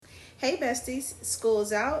Hey besties,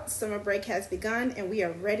 school's out, summer break has begun, and we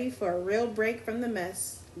are ready for a real break from the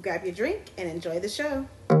mess. Grab your drink and enjoy the show.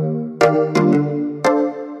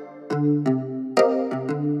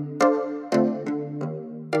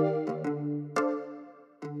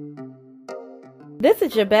 This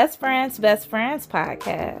is your Best Friends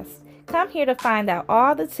podcast. Come here to find out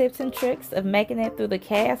all the tips and tricks of making it through the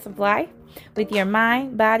chaos of life with your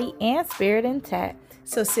mind, body, and spirit intact.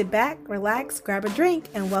 So sit back, relax, grab a drink,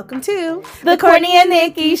 and welcome to The Courtney and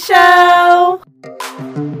Nikki Show.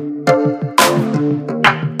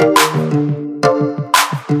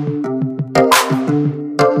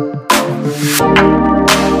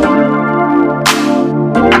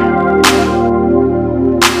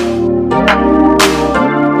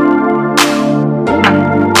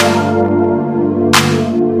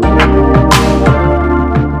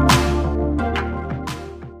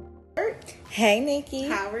 Hey, Nikki.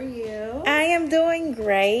 How are you? I am doing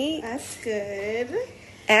great. That's good.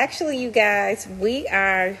 Actually, you guys, we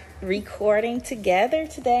are recording together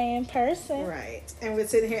today in person. Right. And we're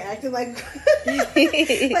sitting here acting like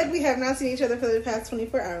like we have not seen each other for the past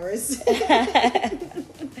 24 hours.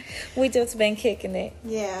 We just been kicking it.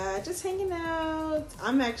 Yeah, just hanging out.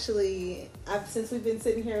 Since we've been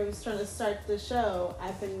sitting here, we was trying to start the show,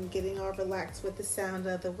 I've been getting all relaxed with the sound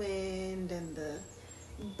of the wind and the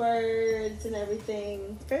birds and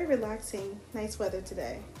everything. Very relaxing. Nice weather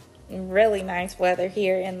today. Really nice weather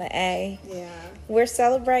here in the A. Yeah. We're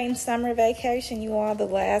celebrating summer vacation, you all. The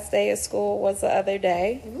last day of school was the other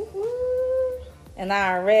day. Woo-hoo. And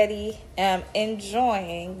I already am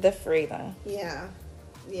enjoying the freedom. Yeah.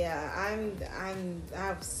 Yeah.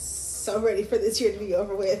 I'm so ready for this year to be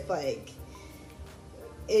over with. Like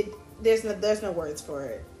there's no words for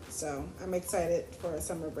it. So I'm excited for a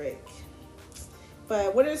summer break.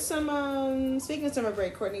 But what are speaking of summer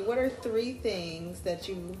break, Courtney, what are 3 things that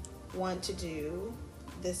you want to do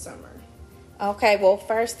this summer? Okay, well,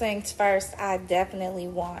 first things first, I definitely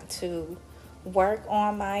want to work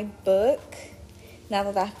on my book. Now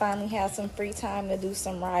that I finally have some free time to do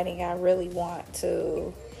some writing, I really want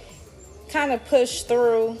to kind of push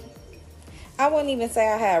through. I wouldn't even say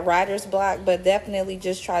I had writer's block, but definitely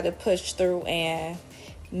just try to push through and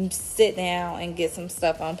sit down and get some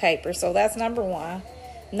stuff on paper. So that's number 1.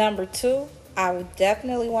 Number 2, I would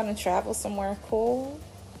definitely want to travel somewhere cool.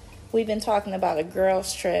 We've been talking about a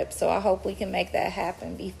girls trip, so I hope we can make that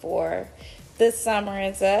happen before this summer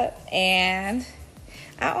is up. And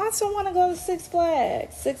I also want to go to Six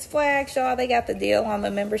Flags. Six Flags, y'all, they got the deal on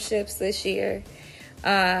the memberships this year.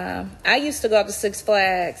 I used to go to Six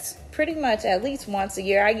Flags pretty much at least once a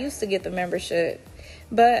year. I used to get the membership.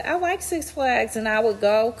 But I like Six Flags, and I would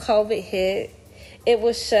go. COVID hit. It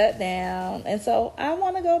was shut down. And so I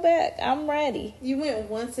want to go back. I'm ready. You went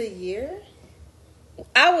once a year?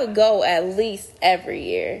 I would go at least every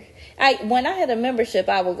year. When I had a membership,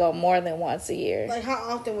 I would go more than once a year. Like, how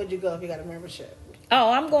often would you go if you got a membership?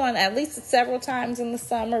 Oh, I'm going at least several times in the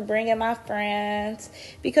summer, bringing my friends,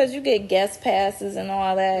 because you get guest passes and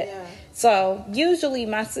all that. Yeah. So usually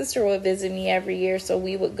my sister would visit me every year, so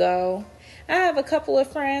we would go. I have a couple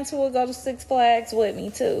of friends who will go to Six Flags with me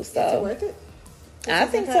too. So is it worth it? I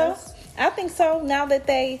think so. I think so. Now that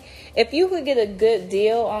if you could get a good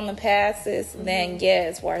deal on the passes, then yeah,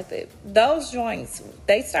 it's worth it. Those joints,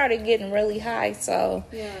 they started getting really high, so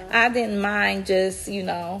yeah. I didn't mind just,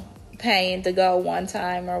 paying to go one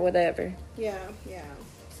time or whatever. Yeah.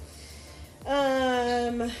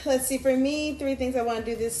 Let's see. For me, 3 things I want to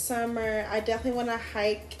do this summer. I definitely want to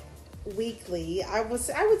hike weekly. I would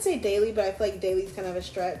say daily, but I feel like daily is kind of a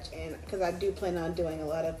stretch, and because I do plan on doing a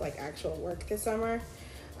lot of actual work this summer.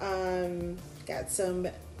 Got some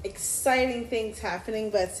exciting things happening,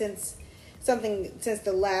 but since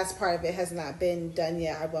the last part of it has not been done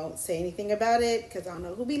yet, I won't say anything about it because I don't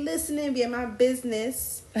know who'll be listening, be in my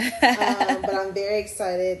business. But I'm very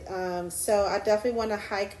excited. So I definitely want to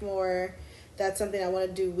hike more. That's something I want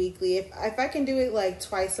to do weekly. If I can do it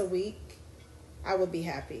twice a week, I would be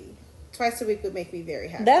happy. Twice a week would make me very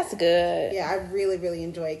happy. That's good. Yeah, I really, really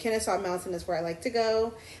enjoy it. Kennesaw Mountain is where I like to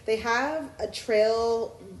go. They have a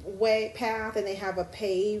trailway path and they have a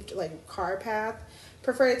paved car path.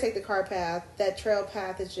 Prefer to take the car path. That trail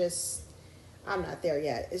path is just, I'm not there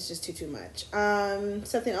yet. It's just too much.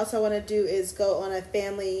 Something else I want to do is go on a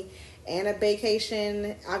family and a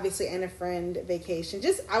vacation, obviously, and a friend vacation.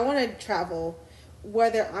 I want to travel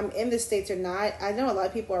whether I'm in the States or not. I know a lot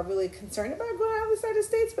of people are really concerned about going outside the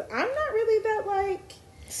States, but I'm not really that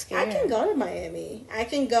scared. I can go to Miami. I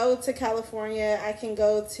can go to California. I can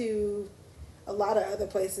go to a lot of other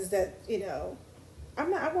places that,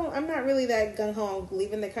 I'm not really that gung ho on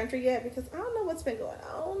leaving the country yet because I don't know what's been going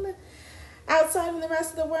on outside in the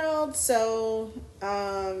rest of the world. So,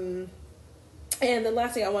 and the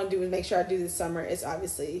last thing I want to do is make sure I do this summer is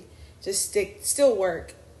obviously just still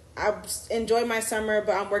work. I enjoy my summer,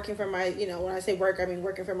 but I'm working for my, when I say work, I mean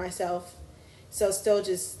working for myself. So still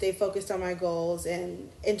just stay focused on my goals and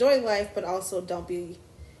enjoy life, but also don't be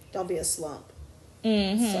a slump.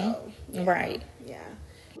 Mm-hmm. So, right. Yeah.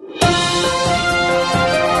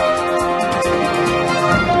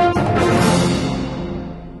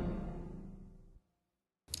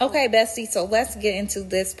 Okay, bestie, so let's get into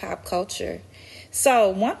this pop culture. So,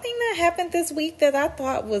 one thing that happened this week that I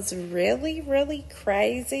thought was really, really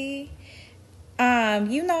crazy,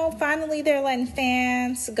 finally they're letting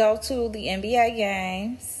fans go to the NBA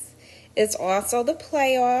games. It's also the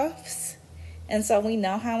playoffs. And so we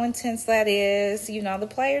know how intense that is. The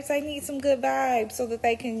players, they need some good vibes so that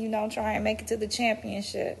they can, try and make it to the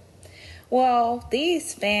championship. Well,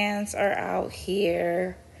 these fans are out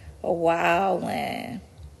here wilding.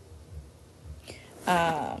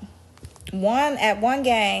 One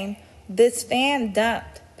game, this fan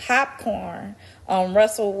dumped popcorn on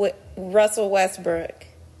Russell Westbrook,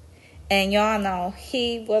 and y'all know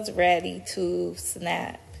he was ready to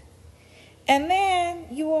snap. And then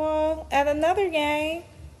at another game,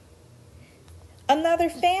 another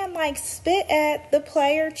fan spit at the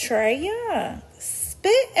player Trae Young.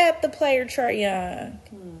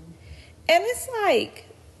 And it's like,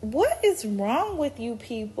 what is wrong with you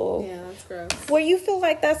people? Yeah, that's gross. Where you feel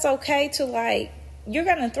like that's okay to you're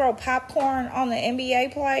going to throw popcorn on the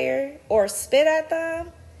NBA player or spit at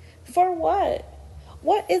them? For what?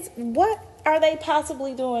 What are they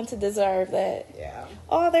possibly doing to deserve that? Yeah.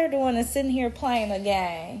 All they're doing is sitting here playing a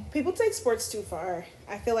game. People take sports too far.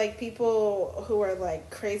 I feel like people who are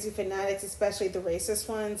crazy fanatics, especially the racist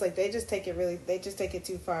ones, they just take it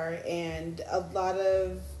too far. And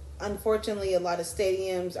unfortunately, a lot of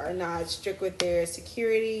stadiums are not strict with their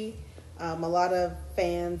security. A lot of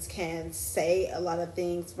fans can say a lot of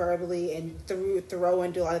things verbally and throw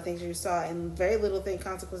and do a lot of things you saw, and very little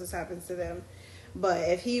consequences happens to them. But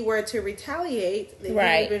if he were to retaliate, then he would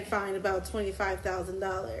have been fined about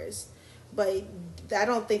 $25,000. But I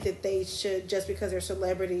don't think that they should, just because they're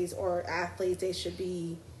celebrities or athletes,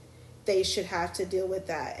 they should have to deal with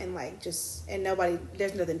that and there's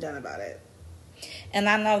nothing done about it. And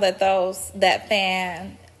I know that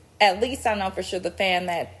fan, at least I know for sure the fan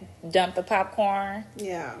that dumped the popcorn,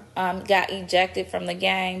 got ejected from the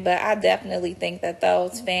game. But I definitely think that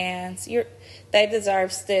those fans, they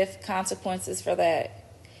deserve stiff consequences for that.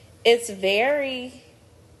 It's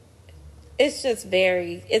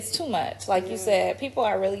too much. You said, people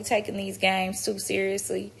are really taking these games too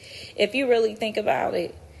seriously. If you really think about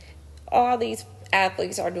it, all these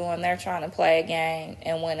athletes are doing, they're trying to play a game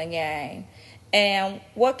and win a game. And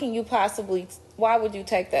why would you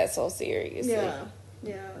take that so seriously?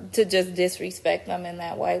 Yeah. To just disrespect them in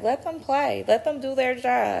that way. Let them play. Let them do their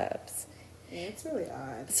jobs. Yeah, it's really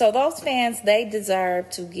odd. So those fans, they deserve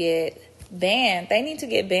to get banned. They need to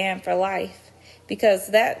get banned for life because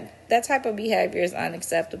that type of behavior is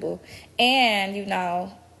unacceptable. And,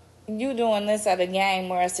 you doing this at a game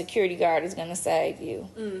where a security guard is going to save you.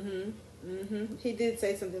 He did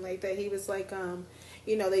say something like that. He was like,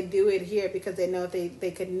 they do it here because they know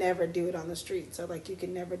they could never do it on the street. So, you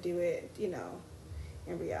can never do it,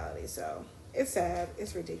 in reality. So, it's sad.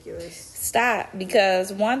 It's ridiculous. Stop.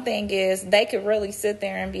 Because one thing is, they could really sit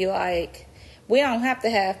there and be like, we don't have to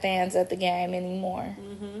have fans at the game anymore.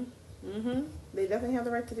 They definitely have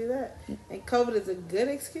the right to do that. And COVID is a good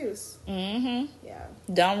excuse. Yeah.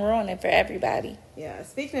 Don't ruin it for everybody. Yeah.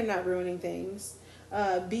 Speaking of not ruining things,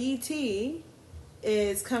 BET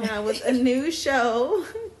is coming out with a new show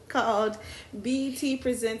called BET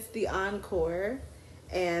Presents The Encore.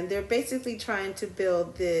 And they're basically trying to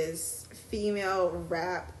build this female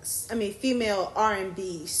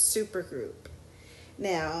R&B supergroup.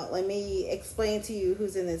 Now, let me explain to you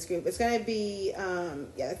who's in this group. It's going to be,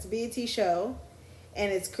 it's a BET show,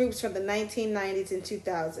 and it's groups from the 1990s and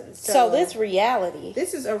 2000s. So this reality.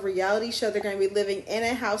 This is a reality show. They're going to be living in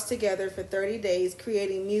a house together for 30 days,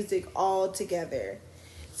 creating music all together.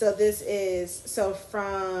 So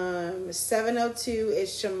from 702 is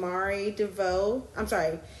Shamari DeVoe. I'm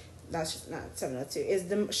sorry, not 702. Is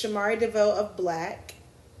the Shamari DeVoe of Black,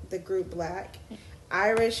 the group Black.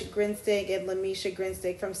 Irish Grinstead and Lamisha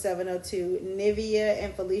Grinstead from 702. Nivea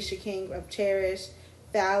and Felicia King of Cherish.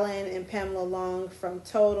 Fallon and Pamela Long from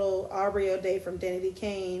Total. Aubrey O'Day from Danity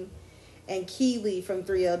Kane. And Keely from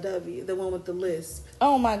 3LW, the one with the lisp.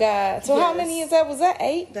 Oh my God. So yes. How many is that? Was that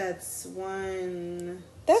 8? That's one.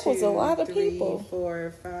 That was a lot of people.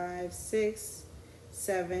 4, 5, 6,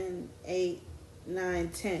 7, 8, 9,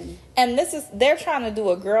 10. And they're trying to do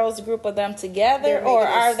a girls group of them together, or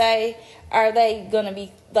are they gonna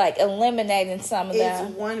be like eliminating some of them?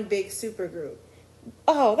 It's one big super group.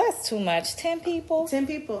 Oh, that's too much. 10 people? 10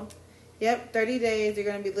 people. Yep, 30 days. You're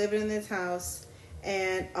going to be living in this house.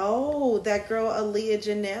 And, that girl, Aaliyah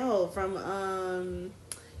Janelle from,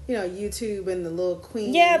 YouTube and the little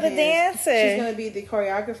queen. Yeah, the dancer. She's going to be the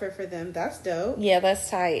choreographer for them. That's dope. Yeah,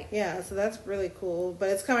 that's tight. Yeah, so that's really cool. But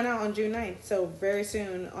it's coming out on June 9th. So very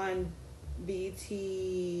soon on BET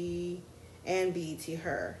and BET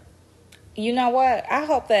Her. You know what? I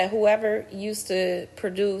hope that whoever used to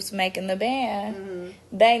produce Making the Band,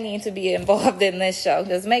 they need to be involved in this show.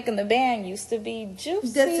 Because Making the Band used to be juicy.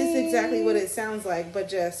 That's just exactly what it sounds like. But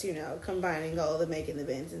just, combining all the Making the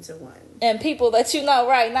Bands into one. And people that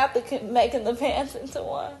right? Not the Making the Bands into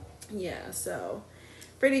one. Yeah, so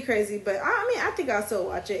pretty crazy. But, I think I'll still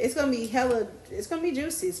watch it. It's going to be it's going to be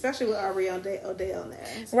juicy. Especially with Aubrey O'Day on there.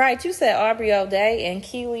 So. Right, you said Aubrey O'Day and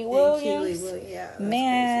Keely Williams. Yeah.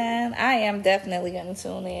 Man, crazy. I am definitely going to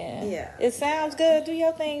tune in. Yeah. It sounds good. Do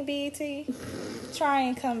your thing, BET. Try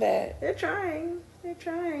and come back. They're trying.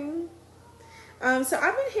 So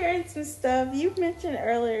I've been hearing some stuff. You mentioned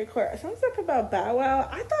earlier, some stuff about Bow Wow.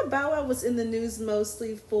 I thought Bow Wow was in the news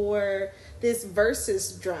mostly for this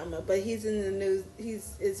Versus drama, but he's in the news.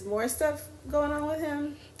 Is more stuff going on with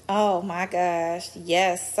him? Oh my gosh,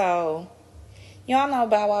 yes. So y'all know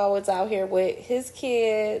Bow Wow was out here with his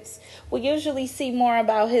kids. We usually see more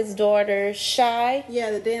about his daughter, Shy. Yeah,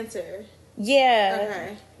 the dancer. Yeah.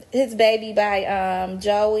 Okay. His baby by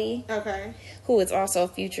Joey. Okay. Who is also a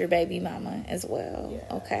future baby mama as well.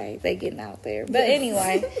 Yeah. Okay, they getting out there. But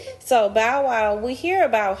anyway, so Bow Wow, we hear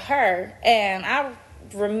about her, and I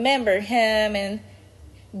remember him and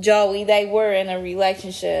Joey, they were in a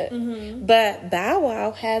relationship. Mm-hmm. But Bow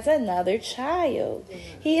Wow has another child. Yeah.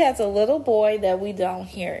 He has a little boy that we don't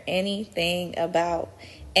hear anything about.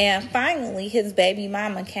 And finally, his baby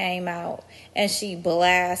mama came out and she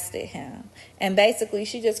blasted him. And basically,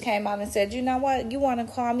 she just came out and said, you know what? You want to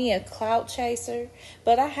call me a clout chaser?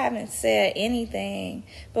 But I haven't said anything.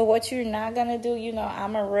 But what you're not going to do,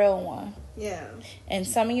 I'm a real one. Yeah. And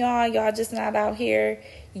some of y'all just not out here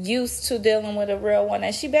used to dealing with a real one.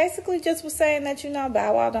 And she basically just was saying that,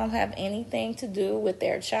 Bow Wow don't have anything to do with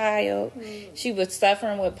their child. She was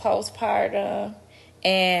suffering with postpartum.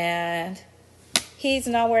 And he's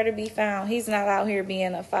nowhere to be found. He's not out here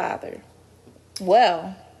being a father.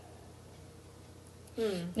 Well,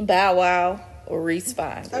 Bow Wow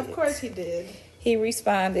responded. Of course he did. He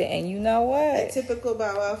responded, and you know what? In typical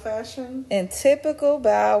Bow Wow fashion. In typical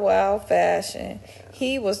Bow Wow fashion,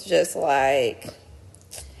 he was just like,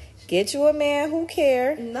 get you a man who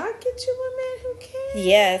care. Not get you a man who care?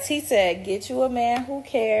 Yes, he said, get you a man who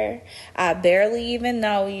care. I barely even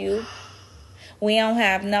know you. We don't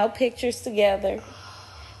have no pictures together.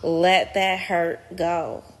 Let that hurt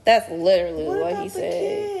go. That's literally what he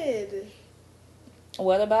said. Kid?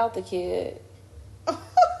 What about the kid?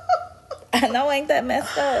 I know, ain't that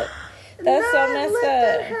messed up? That's so messed up.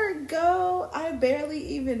 Let that hurt go. I barely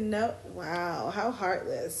even know. Wow, how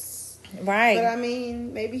heartless. Right. But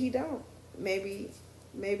maybe he don't. Maybe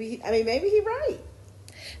he right.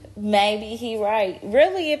 Maybe he right.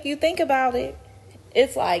 Really, if you think about it,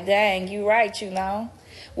 it's like, dang, you right,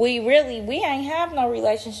 We ain't have no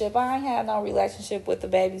relationship. I ain't had no relationship with the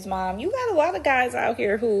baby's mom. You got a lot of guys out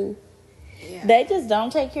here who they just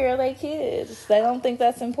don't take care of their kids. They don't think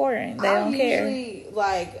that's important. They don't care.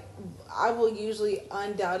 I will usually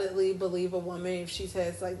undoubtedly believe a woman if she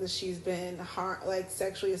says that she's been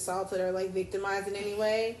sexually assaulted or victimized in any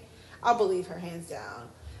way. I'll believe her hands down.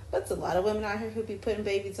 But it's a lot of women out here who be putting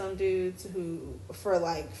babies on dudes for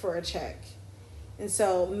a check. And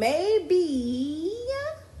so maybe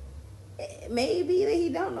that he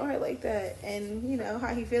don't know her like that, and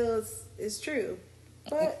how he feels is true.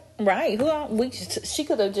 But right, she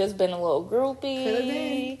could have just been a little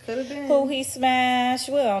groupie. Could have been who he smashed.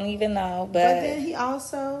 We don't even know. But then he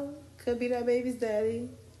also could be that baby's daddy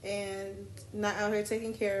and not out here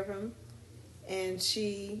taking care of him. And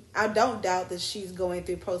I don't doubt that she's going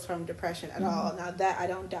through postpartum depression at all. Now that I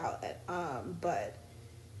don't doubt it. But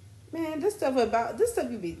man, this stuff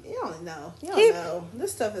you don't know. You don't know.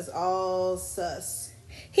 This stuff is all sus.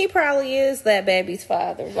 He probably is that baby's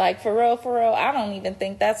father. For real, I don't even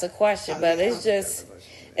think that's a question. But it's just,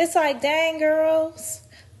 it's like, dang, girls.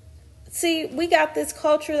 See, we got this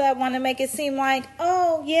culture that want to make it seem like,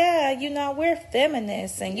 oh, yeah, you know, we're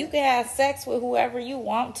feminists and you can have sex with whoever you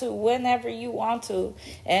want to, whenever you want to.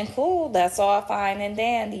 And cool, that's all fine and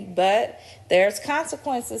dandy. But there's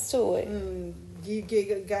consequences to it. You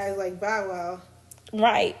get guys like Bow Wow.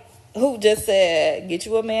 Right. Who just said, get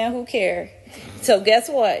you a man who care. So guess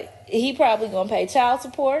what? He probably going to pay child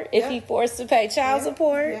support if he forced to pay child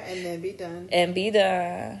support. Yeah, and then be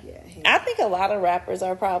done. Yeah. I think a lot of rappers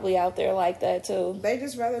are probably out there like that too. They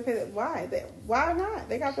just rather pay why? Why not?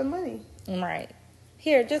 They got the money. Right.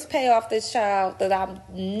 Here, just pay off this child that I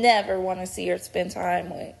never want to see or spend time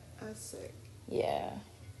with. That's sick. Yeah.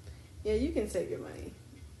 Yeah, you can save your money.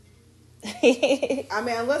 I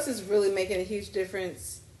mean, unless it's really making a huge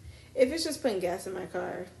difference. If it's just putting gas in my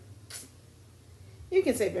car, you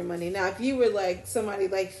can save your money. Now, if you were like somebody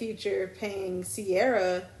like Future paying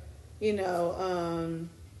Sierra, you know,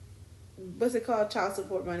 what's it called, child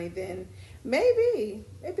support money, then maybe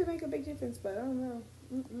make a big difference. But I don't know.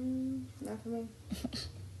 Not for me.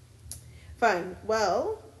 Fine.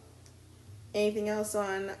 Well, anything else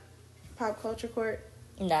on Pop Culture Court?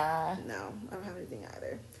 Nah. No, I don't have anything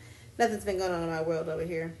either. Nothing's been going on in my world over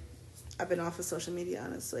here. I've been off of social media,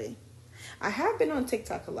 honestly. I have been on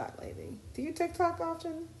TikTok a lot lately. Do you TikTok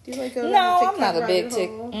often? Do you like go No, TikTok I'm not a big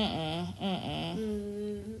TikTok.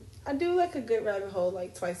 I do like a good rabbit hole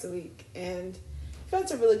like twice a week, and I find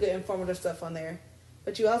some really good informative stuff on there.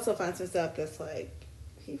 But you also find some stuff that's like,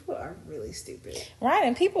 people are really stupid. Right,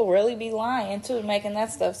 and people really be lying too, making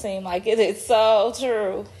that stuff seem like it is so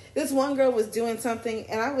true. This one girl was doing something,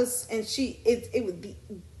 and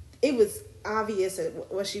it was obvious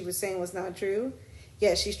that what she was saying was not true.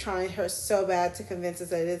 Yeah, she's trying her so bad to convince us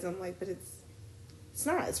that it is. I'm like, but it's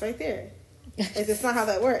not. It's right there. It's not how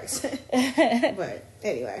that works. But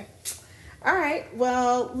anyway. All right.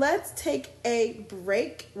 Well, let's take a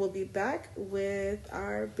break. We'll be back with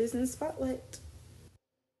our business spotlight.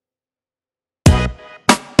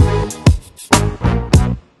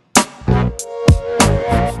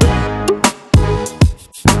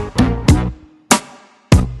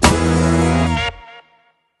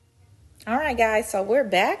 All right, guys. So we're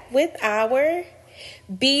back with our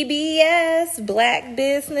BBS Black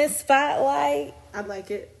Business Spotlight. I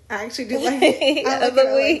like it. I actually do like it. I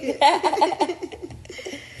like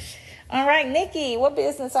it. All right, Nikki, what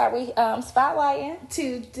business are we spotlighting?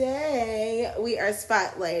 Today, we are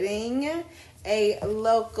spotlighting a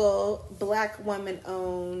local Black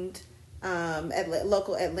woman-owned,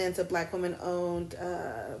 local Atlanta Black woman-owned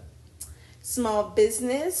small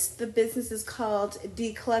business. The business is called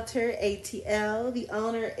Declutter ATL. The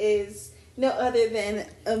owner is no other than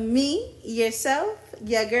me, yourself,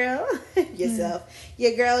 your girl,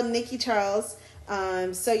 your girl, Nikki Charles.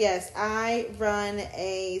 So yes, I run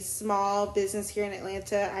a small business here in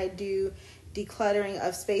Atlanta. I do decluttering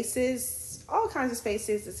of spaces, all kinds of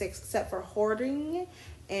spaces except for hoarding,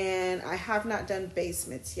 and I have not done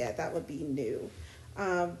basements yet. That would be new.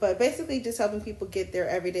 But basically just helping people get their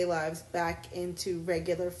everyday lives back into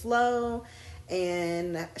regular flow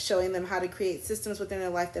and showing them how to create systems within their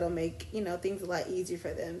life that'll make, things a lot easier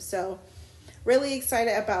for them. So really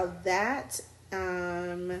excited about that.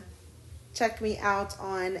 Check me out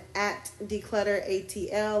on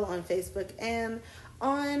 @DeclutterATL on Facebook and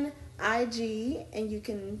on IG, and you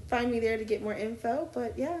can find me there to get more info.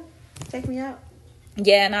 But yeah, check me out.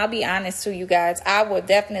 Yeah, and I'll be honest to you guys, I would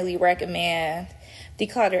definitely recommend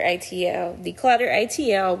Declutter ATL. Declutter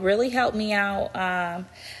ATL really helped me out.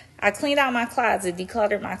 I cleaned out my closet,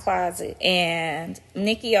 decluttered my closet, and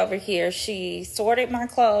Nikki over here, she sorted my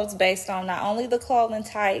clothes based on not only the clothing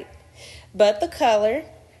type, but the color.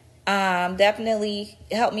 Definitely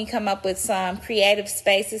helped me come up with some creative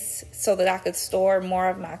spaces so that I could store more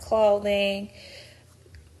of my clothing.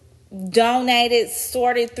 Donated,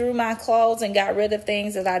 sorted through my clothes and got rid of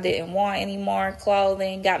things that I didn't want anymore.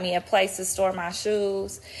 Clothing, got me a place to store my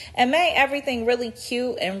shoes, and made everything really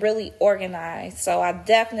cute and really organized. So I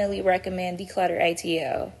definitely recommend Declutter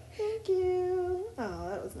ATL. Thank you. Oh,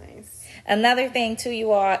 that was nice. Another thing to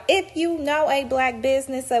you all, if you know a Black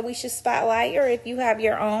business that we should spotlight, or if you have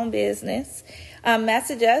your own business,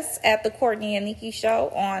 message us at the Courtney and Nikki Show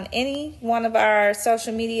on any one of our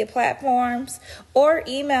social media platforms, or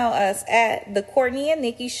email us at the Courtney and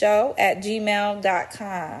Nikki Show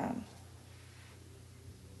 @gmail.com.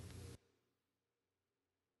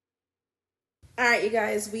 All right, you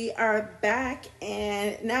guys, we are back,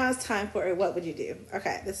 and now it's time for What Would You Do?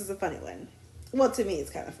 Okay, this is a funny one. Well, to me,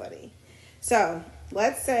 it's kind of funny. So,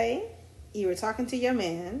 let's say you were talking to your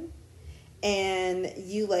man, and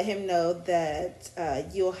you let him know that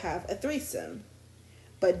you'll have a threesome.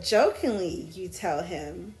 But jokingly, you tell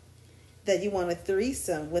him that you want a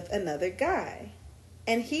threesome with another guy?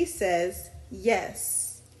 And he says,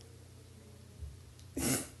 yes.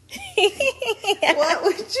 What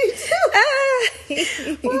would you do?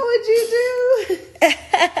 What would you do?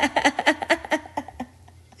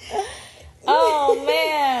 Oh,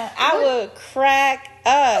 man. I would crack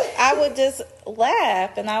up. I would just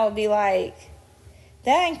laugh, and I would be like,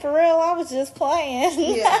 dang, for real, I was just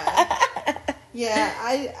playing. Yeah,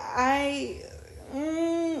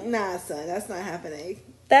 nah, son, that's not happening.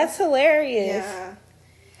 That's hilarious. Yeah.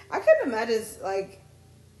 I couldn't imagine, like,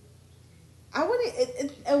 I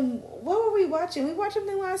wouldn't, and what were we watching? We watched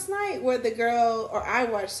something last night where the girl, or I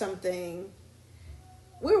watched something,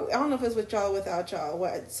 I don't know if it was with y'all or without y'all,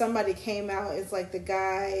 what, somebody came out, it's like the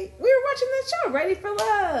guy, we were watching this show, Ready for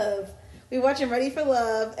Love. We were watching Ready for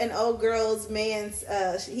Love, and old girl's man's,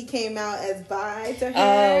 he came out as bi to her.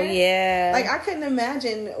 Oh, yeah. Like, I couldn't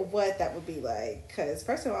imagine what that would be like, because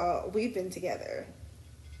first of all, we've been together.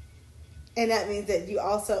 And that means that you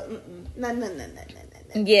also, no.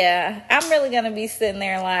 Yeah, I'm really going to be sitting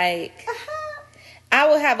there like, I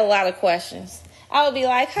would have a lot of questions. I would be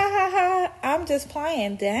like, I'm just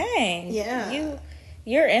playing. Dang. Yeah.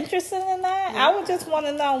 You're interested in that? Yeah. I would just want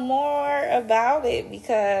to know more about it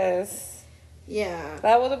because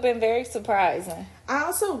that would have been very surprising. I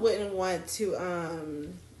also wouldn't want to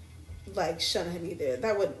like shun him either.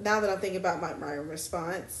 That would, now that I'm thinking about my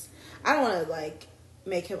response, I don't want to like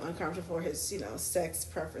make him uncomfortable for his, sex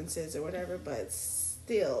preferences or whatever, but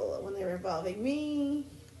still, when they're involving me,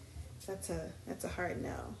 that's a hard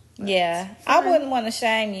no. But yeah, I wouldn't want to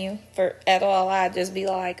shame you at all. I'd just be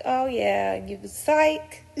like, oh yeah, you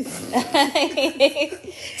psych. Psych.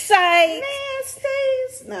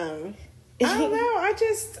 Nasties. No. I don't know.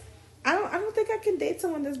 I don't think I can date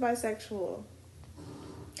someone that's bisexual.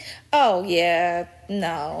 Oh yeah,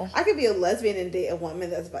 no. I could be a lesbian and date a woman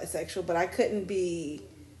that's bisexual, but I couldn't be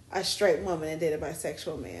a straight woman and date a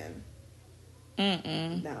bisexual man.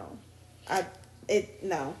 No.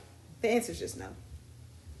 No. The answer's just no.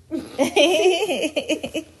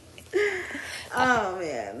 Oh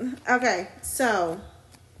man. Okay, so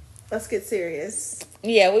let's get serious.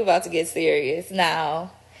 Yeah, we're about to get serious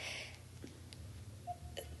now.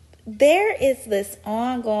 There is this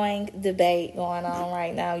ongoing debate going on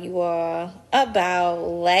right now, you all, about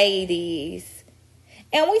ladies.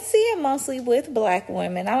 And we see it mostly with black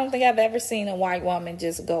women. I don't think I've ever seen a white woman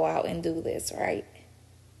just go out and do this, right?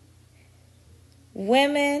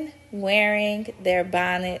 Women wearing their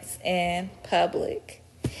bonnets in public.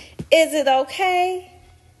 Is it okay?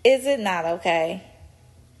 Is it not okay?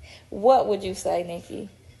 What would you say, Nikki?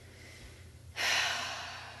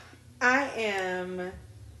 I am...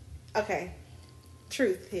 Okay,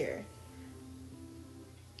 truth here.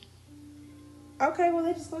 Okay, well,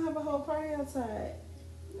 they're just gonna have a whole party outside.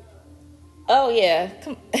 Oh, yeah.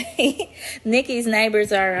 Nikki's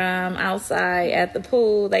neighbors are outside at the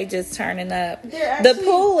pool. They just turning up. The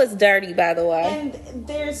pool is dirty, by the way. And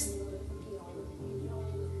there's...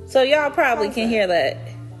 So y'all probably can hear that.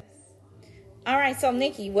 All right, so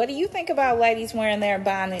Nikki, what do you think about ladies wearing their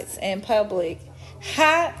bonnets in public?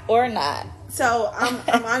 Hot or not? So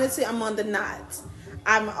I'm honestly, I'm on the not.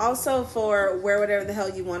 I'm also for wear whatever the hell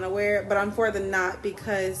you want to wear, but I'm for the not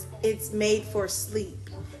because it's made for sleep.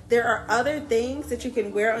 There are other things that you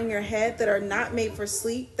can wear on your head that are not made for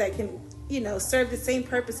sleep that can, serve the same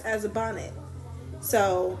purpose as a bonnet.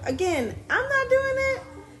 So again, I'm not doing it,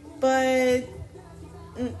 but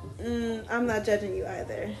I'm not judging you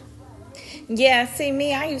either. Yeah, see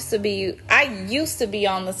me, I used to be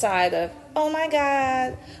on the side of, oh my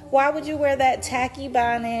God, why would you wear that tacky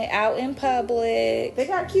bonnet out in public? They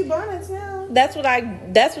got cute bonnets now. That's what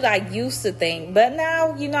I used to think. But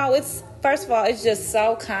now, it's, first of all, it's just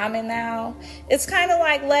so common now. It's kind of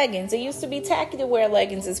like leggings. It used to be tacky to wear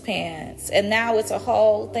leggings as pants. And now it's a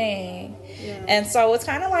whole thing. Yeah. And so it's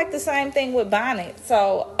kind of like the same thing with bonnets.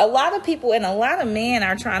 So a lot of people and a lot of men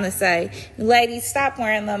are trying to say, ladies, stop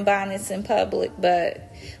wearing them bonnets in public.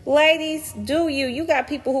 But ladies, do you? You got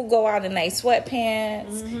people who go out in their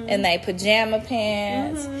sweatpants and their pajama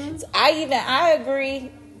pants. So I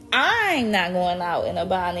agree. I'm not going out in a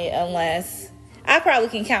bonnet unless... I probably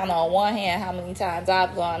can count on one hand how many times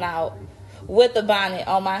I've gone out with the bonnet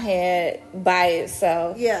on my head by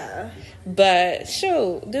itself. Yeah. But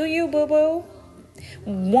shoot, do you, boo-boo?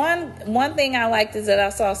 One thing I liked is that I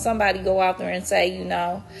saw somebody go out there and say,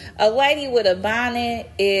 a lady with a bonnet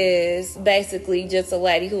is basically just a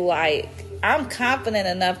lady who I'm confident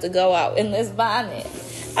enough to go out in this bonnet.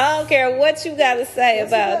 I don't care what you got to say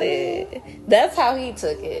about it. That's how he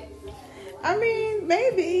took it. I mean,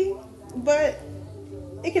 maybe, but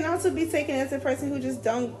it can also be taken as a person who just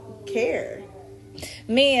don't care.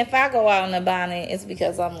 Me, if I go out in a bonnet, it's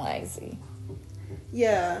because I'm lazy.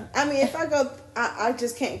 Yeah, I mean, if I go, I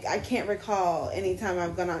just can't. I can't recall any time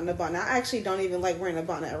I've gone out in a bonnet. I actually don't even like wearing a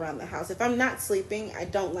bonnet around the house. If I'm not sleeping, I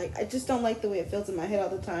just don't like the way it feels in my head all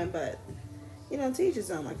the time. But to each his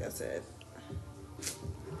own, like I said.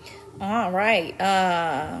 All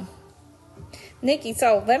right, Nikki.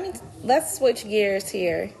 So let's switch gears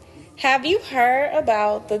here. Have you heard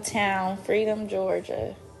about the town Freedom,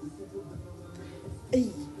 Georgia?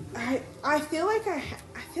 I feel like I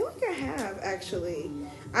have actually.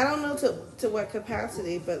 I don't know to what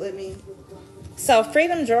capacity, but let me. So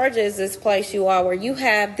Freedom, Georgia is this place you are where you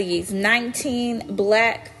have these 19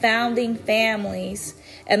 black founding families.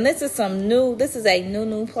 And this is a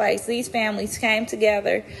new place. These families came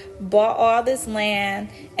together, bought all this land,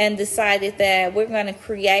 and decided that we're going to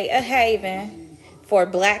create a haven for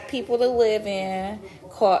black people to live in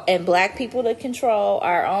and black people to control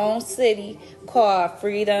our own city called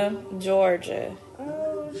Freedom, Georgia.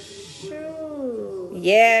 Oh, shoot.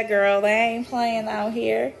 Yeah, girl, they ain't playing out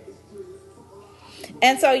here.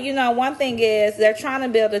 And so, one thing is they're trying to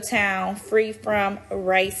build a town free from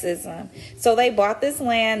racism. So they bought this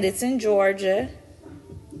land. It's in Georgia.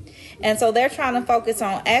 And so they're trying to focus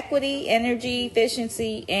on equity, energy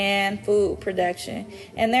efficiency, and food production.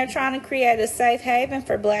 And they're trying to create a safe haven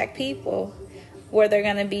for black people where they're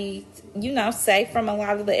going to be, safe from a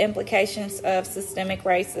lot of the implications of systemic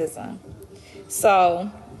racism. So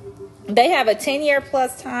they have a 10-year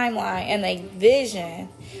plus timeline and a vision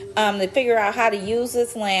to figure out how to use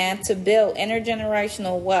this land to build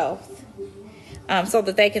intergenerational wealth so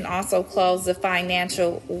that they can also close the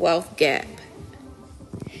financial wealth gap.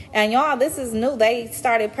 And y'all, this is new. They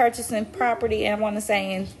started purchasing property, I want to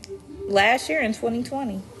say, last year in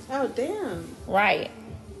 2020. Oh, damn. Right.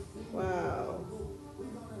 Wow.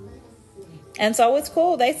 And so it's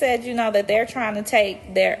cool. They said, that they're trying to take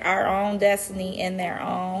our own destiny in their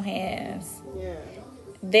own hands. Yeah.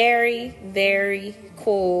 Very, very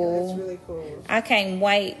cool. That's really cool. I can't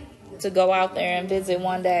wait to go out there and visit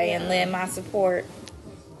one day and lend my support.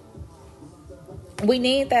 We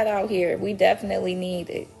need that out here. We definitely need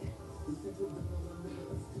it.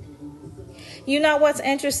 What's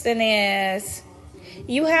interesting is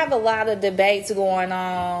you have a lot of debates going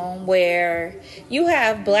on where you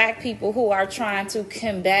have black people who are trying to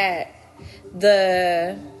combat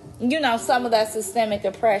some of that systemic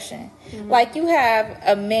oppression. Mm-hmm. Like you have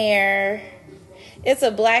a mayor, it's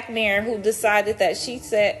a black mayor who decided that she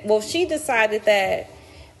decided that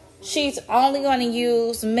she's only going to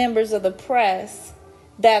use members of the press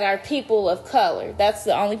that are people of color. That's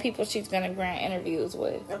the only people she's going to grant interviews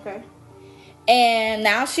with. Okay. And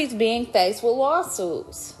now she's being faced with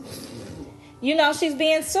lawsuits. She's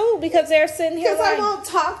being sued because they're sitting here because I won't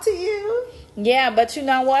talk to you. Yeah, but you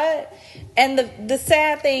know what? And the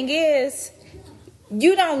sad thing is,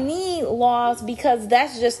 you don't need laws because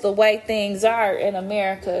that's just the way things are in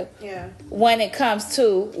America. Yeah. When it comes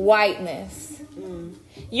to whiteness.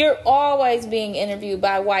 You're always being interviewed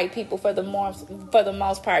by white people for the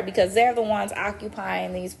most part because they're the ones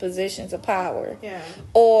occupying these positions of power. Yeah.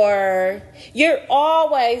 Or you're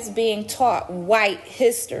always being taught white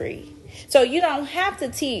history. So you don't have to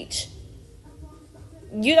teach.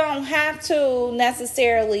 You don't have to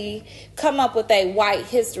necessarily come up with a white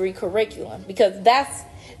history curriculum because that's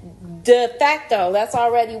de facto. That's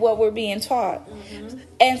already what we're being taught. Mm-hmm.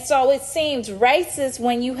 And so it seems racist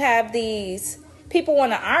when you have these people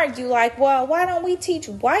want to argue like, well, why don't we teach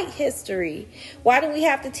white history? Why do we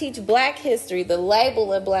have to teach black history? The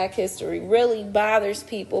label of black history really bothers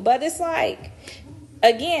people. But it's like,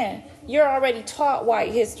 again, you're already taught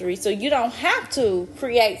white history, so you don't have to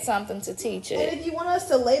create something to teach it. And if you want us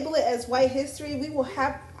to label it as white history, we will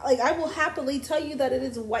have, I will happily tell you that it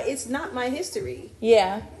is white. It's not my history.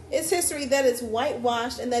 Yeah. It's history that is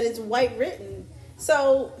whitewashed and that is white written.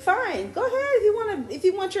 So fine, go ahead if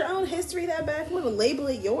you want your own history that bad. If you want to label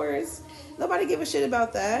it yours, nobody give a shit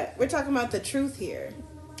about that. We're talking about the truth here,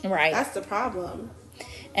 right? That's the problem.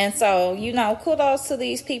 And so kudos to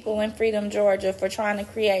these people in Freedom, Georgia, for trying to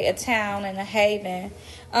create a town and a haven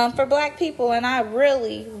for black people. And I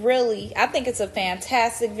really, I think it's a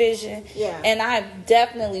fantastic vision. Yeah. And I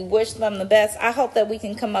definitely wish them the best. I hope that we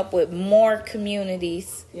can come up with more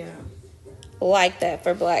communities, like that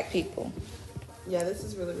for black people. Yeah, this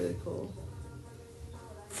is really, really cool.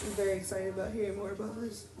 I'm very excited about hearing more about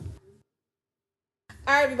this.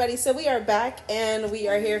 All right, everybody. So we are back and we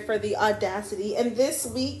are here for the audacity. And this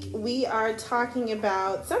week we are talking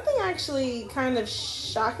about something actually kind of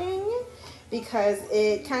shocking because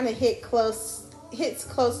it kind of hits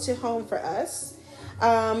close to home for us.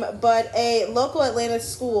 But a local Atlanta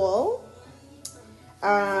school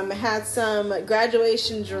had some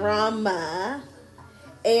graduation drama,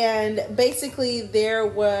 and basically there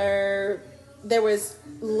was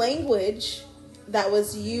language that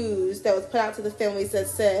was used, that was put out to the families, that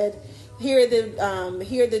said, here are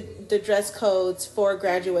the dress codes for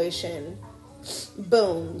graduation.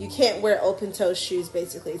 Boom. You can't wear open toe shoes,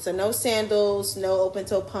 basically. So no sandals, no open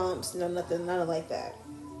toe pumps, no nothing, none like that.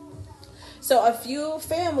 So a few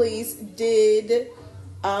families did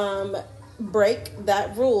break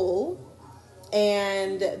that rule,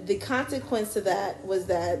 and the consequence to that was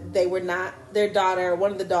that they were not,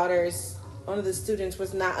 one of the students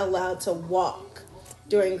was not allowed to walk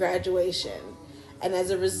during graduation. And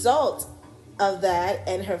as a result of that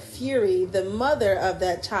and her fury, the mother of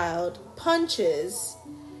that child punches,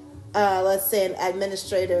 let's say, an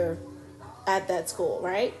administrator at that school,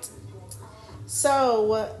 right?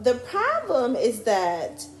 So the problem is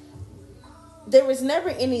that there was never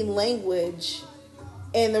any language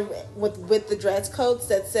with the dress codes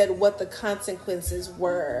that said what the consequences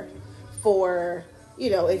were for,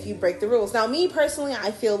 if you break the rules. Now, me personally,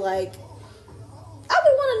 I feel like I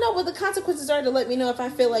would want to know what the consequences are to let me know if I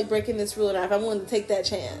feel like breaking this rule or not, if I'm willing to take that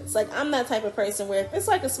chance. Like, I'm that type of person where if it's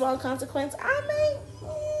like a small consequence, I may,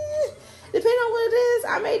 depending on what it is,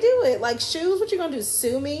 I may do it. Like shoes, what you gonna do?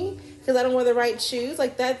 Sue me because I don't wear the right shoes?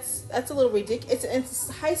 Like, that's a little ridiculous. It's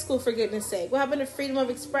high school, for goodness sake. What happened to freedom of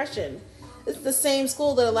expression? It's the same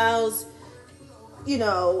school that allows,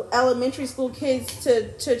 elementary school kids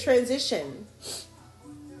to transition.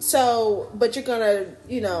 So, but you're gonna,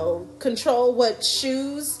 control what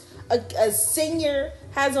shoes a senior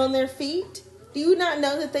has on their feet? Do you not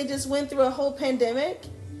know that they just went through a whole pandemic?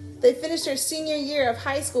 They finished their senior year of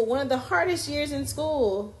high school, one of the hardest years in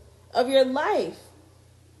school of your life,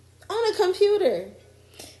 on a computer.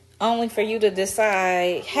 Only for you to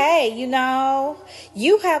decide, hey, you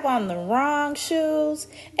have on the wrong shoes,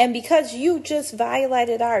 and because you just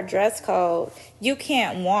violated our dress code, you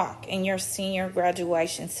can't walk in your senior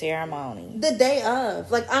graduation ceremony. The day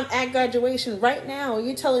of. Like, I'm at graduation right now, and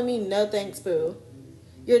you're telling me, no thanks, boo.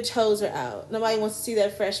 Your toes are out. Nobody wants to see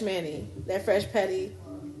that fresh mani, that fresh petty.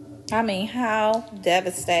 I mean, how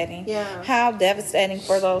devastating. Yeah. How devastating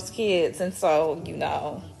for those kids. And so, And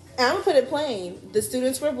I'm going to put it plain. The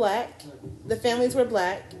students were black, the families were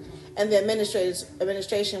black, and the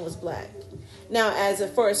administration was black. Now,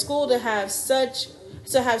 for a school to have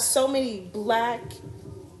so many black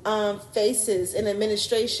faces in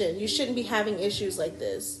administration, you shouldn't be having issues like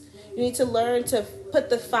this. You need to learn to put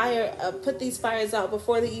these fires out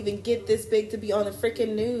before they even get this big to be on the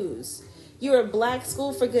freaking news. You're a black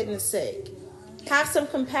school, for goodness sake. Have some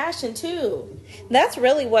compassion, too. That's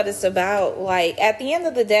really what it's about. Like, at the end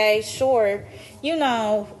of the day, sure,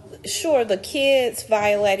 the kids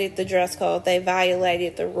violated the dress code. They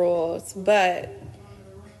violated the rules. But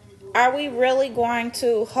are we really going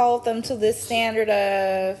to hold them to this standard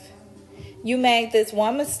of, you made this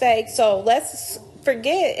one mistake, so let's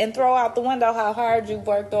forget and throw out the window how hard you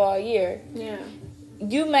worked all year. Yeah.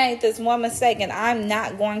 You made this one mistake, and I'm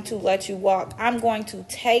not going to let you walk. I'm going to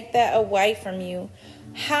take that away from you.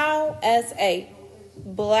 How, as a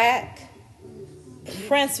black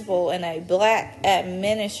principal and a black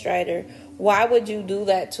administrator, why would you do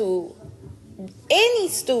that to any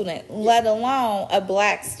student, let alone a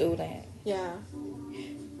black student? Yeah.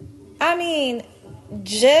 I mean,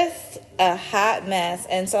 just a hot mess.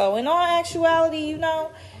 And so, in all actuality,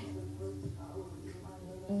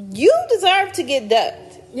 you deserve to get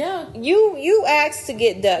ducked. Yeah. You asked to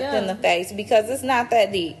get ducked in the face because it's not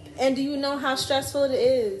that deep. And do you know how stressful it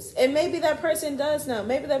is? And maybe that person does know.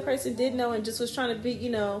 Maybe that person did know and just was trying to be,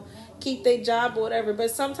 keep their job or whatever.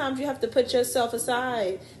 But sometimes you have to put yourself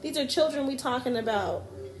aside. These are children we talking about.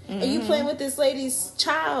 Mm-hmm. And you playing with this lady's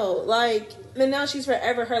child. And now she's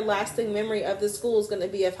forever, her lasting memory of the school is going to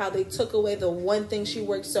be of how they took away the one thing she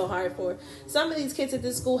worked so hard for. Some of these kids at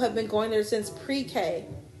this school have been going there since pre-K.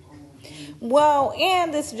 Well,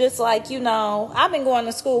 and it's just like, I've been going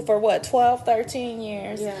to school for 12, 13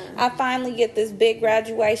 years. Yeah. I finally get this big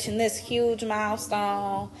graduation, this huge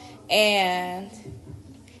milestone, and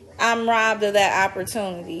I'm robbed of that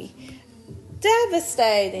opportunity.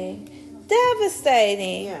 Devastating.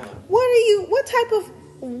 Yeah.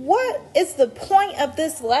 What is the point of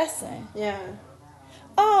this lesson? Yeah.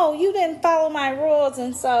 Oh, you didn't follow my rules,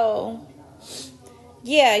 and so,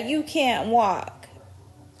 you can't walk.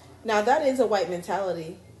 Now, that is a white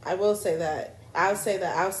mentality. I will say that. I'll say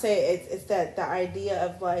it's that the idea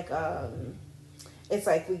of it's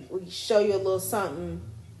like we show you a little something,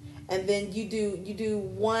 and then you do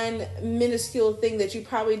one minuscule thing that you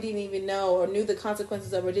probably didn't even know or knew the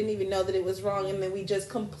consequences of, or didn't even know that it was wrong, and then we just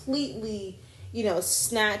completely,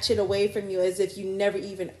 snatch it away from you as if you never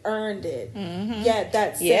even earned it. Mm-hmm.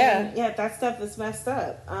 That stuff is messed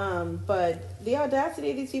up. But the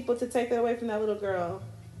audacity of these people to take that away from that little girl.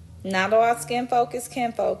 Not all skin folk is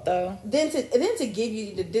kinfolk, though. Then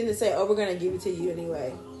to say, oh, we're gonna give it to you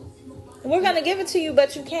anyway. We're gonna give it to you,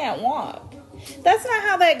 but you can't walk. That's not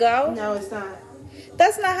how that go. No, it's not.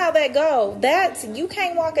 That's not how that go. You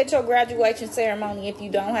can't walk at your graduation ceremony if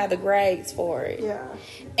you don't have the grades for it. Yeah.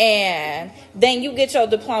 And then you get your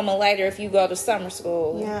diploma later if you go to summer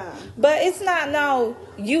school. Yeah. But it's not,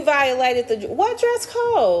 you violated what dress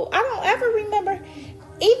code? I don't ever remember.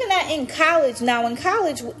 Even in college,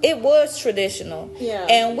 it was traditional. Yeah.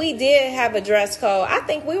 And we did have a dress code. I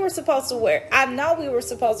know we were supposed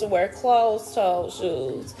to wear closed-toed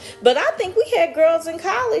shoes. But I think we had girls in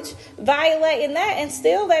college violating that, and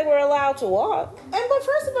still they were allowed to walk. But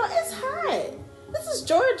first of all, it's hot. This is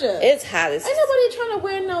Georgia. It's hot as... Ain't nobody trying to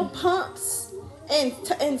wear no pumps and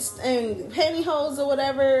pantyhose or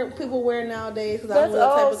whatever people wear nowadays, because I don't know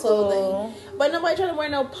that type of clothing. But nobody trying to wear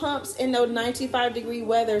no pumps in no 95-degree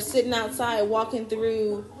weather, sitting outside walking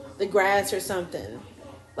through the grass or something.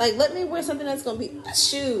 Like, let me wear something that's gonna be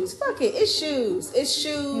shoes. Fuck it, it's shoes. It's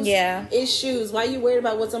shoes. Yeah, it's shoes. Why you worried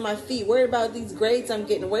about what's on my feet? Worried about these grades I'm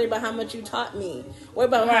getting. Worried about how much you taught me. Worried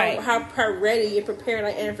about how ready and prepared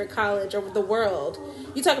I am for college or the world.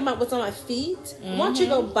 You talking about what's on my feet? Mm-hmm. Why don't you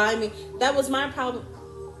go buy me? That was my problem.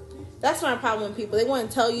 That's my problem with people. They want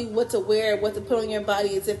to tell you what to wear, what to put on your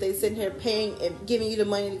body, as if they sitting here paying and giving you the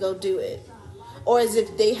money to go do it, or as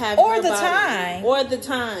if they have the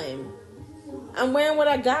time. I'm wearing what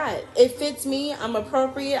I got. It fits me. I'm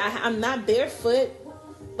appropriate. I'm not barefoot.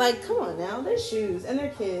 Like, come on now. They're shoes and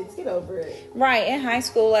they're kids. Get over it. Right. In high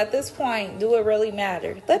school, at this point, do it really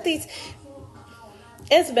matter?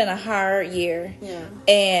 It's been a hard year. Yeah.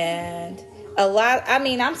 And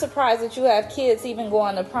I'm surprised that you have kids even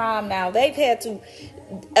going to prom now. They've had to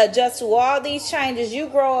adjust to all these changes. You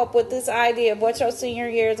grow up with this idea of what your senior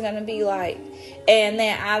year is going to be like. And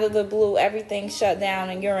then out of the blue, everything shut down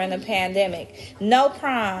and you're in a pandemic. No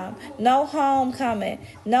prom, no homecoming,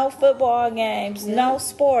 no football games, no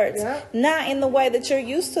sports. Not in the way that you're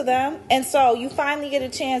used to them. And so you finally get a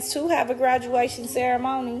chance to have a graduation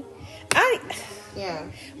ceremony.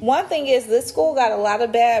 One thing is, this school got a lot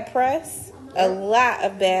of bad press. A lot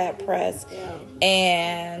of bad press. Yeah.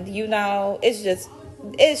 And,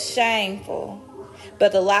 it's shameful.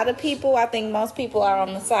 But a lot of people, I think most people are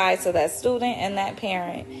on the sides of that student and that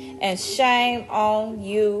parent. And shame on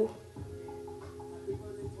you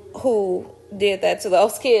who did that to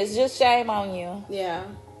those kids. Just shame on you. Yeah,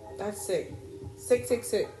 that's sick.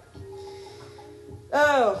 Sick.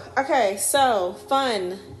 Oh, okay. So,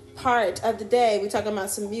 fun part of the day. We're talking about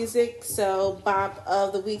some music. So, Bop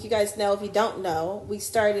of the Week. You guys know, if you don't know, we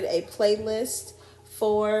started a playlist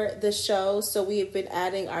for the show. So, we have been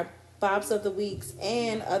adding our Bops of the Weeks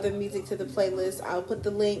and other music to the playlist. I'll put the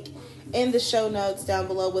link in the show notes down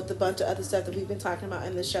below with a bunch of other stuff that we've been talking about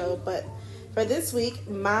in the show. But for this week,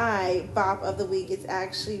 my Bop of the Week is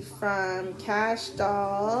actually from Cash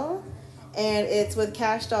Doll, and it's with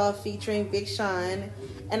Cash Doll featuring Big Sean.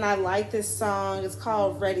 And I like this song. It's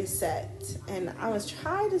called Ready Set, and I was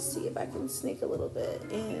trying to see if I can sneak a little bit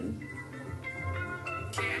in.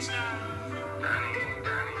 Cash Doll,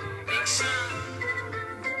 Big Sean.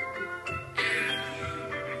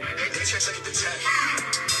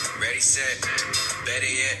 Ready, set, better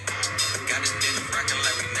yet. Got this bitch rockin'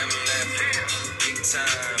 like we never left. Big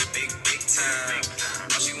time.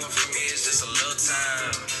 All she want from me is just a little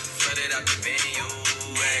time. Flooded out the venue,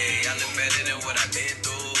 hey, I look better than what I've been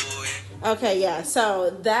through. Okay, yeah, so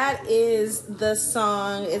that is the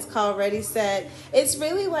song. It's called Ready, Set. It's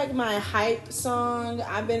really like my hype song.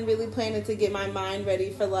 I've been really playing it to get my mind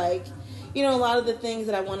ready for, like, a lot of the things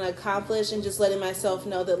that I want to accomplish, and just letting myself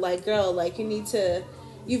know that, like, girl, like,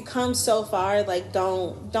 you've come so far. Like,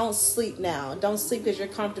 don't sleep now. Don't sleep because you're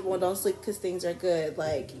comfortable, and don't sleep because things are good.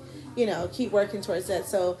 Like, keep working towards that.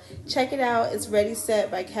 So check it out. It's Ready Set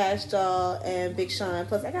by Cash Doll and Big Sean.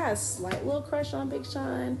 Plus, I got a slight little crush on Big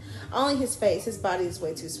Sean. Only his face. His body is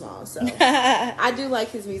way too small. So I do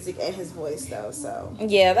like his music and his voice, though. So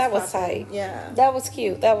yeah, that was tight. Yeah, that was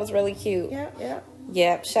cute. That was really cute. Yeah.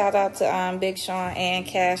 Yep. Shout out to Big Sean and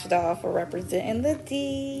Cash Doll for representing the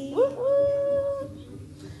D. Woo-hoo.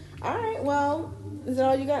 All right. Well, is that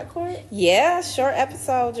all you got, Court? Yeah, short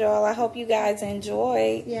episode, y'all. I hope you guys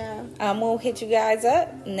enjoyed. Yeah. We'll hit you guys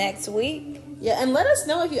up next week. Yeah, and let us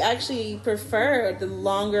know if you actually prefer the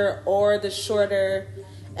longer or the shorter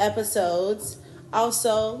episodes.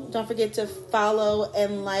 Also, don't forget to follow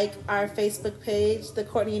and like our Facebook page, The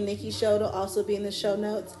Courtney and Nikki Show. It'll also be in the show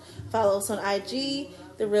notes. Follow us on IG,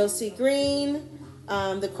 The Real C Green,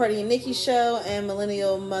 The Courtney and Nikki Show, and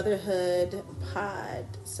Millennial Motherhood Pod.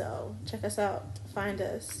 So check us out. Find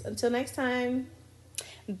us. Until next time.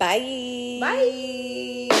 Bye.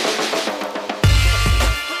 Bye.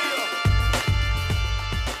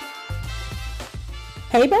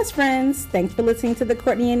 Hey best friends, thanks for listening to The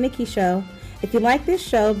Courtney and Nikki Show. If you like this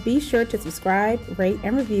show, be sure to subscribe, rate,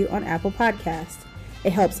 and review on Apple Podcasts.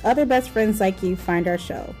 It helps other best friends like you find our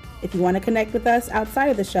show. If you want to connect with us outside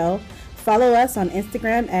of the show, follow us on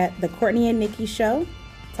Instagram at The Courtney and Nikki Show.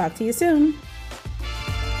 Talk to you soon.